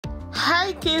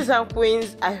Hi kings and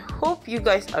queens, I hope you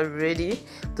guys are ready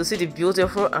to see the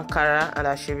beautiful Ankara and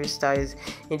Asoebi styles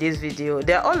in this video.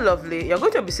 They are all lovely. You're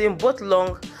going to be seeing both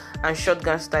long and short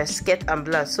gown styles, skirt and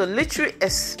blouse. So literally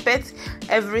expect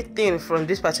everything from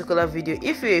this particular video.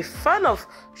 If you're a fan of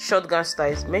short gown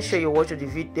styles, make sure you watch the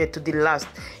video to the last.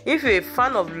 If you're a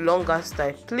fan of long gown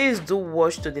style, please do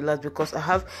watch to the last because I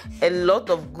have a lot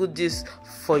of goodies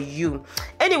for you.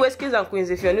 Anyways, kings and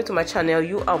queens, if you're new to my channel,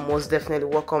 you are most definitely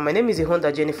welcome. My name is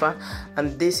Honda Jennifer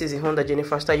and this is Honda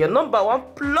Jennifer Style, your number one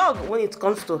plug when it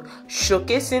comes to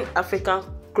showcasing African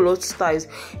clothes styles,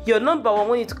 your number one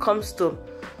when it comes to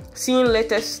seeing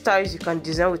latest styles you can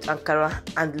design with Ankara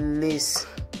and lace.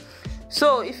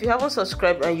 So if you haven't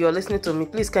subscribed and you're listening to me,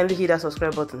 please kindly hit that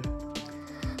subscribe button,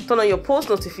 turn on your post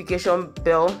notification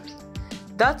bell.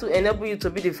 That will enable you to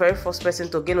be the very first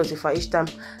person to get notified each time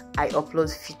I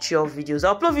upload future videos.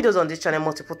 I upload videos on this channel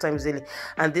multiple times daily,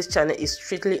 and this channel is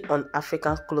strictly on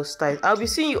African clothes styles. I'll be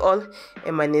seeing you all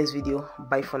in my next video.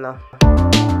 Bye for now.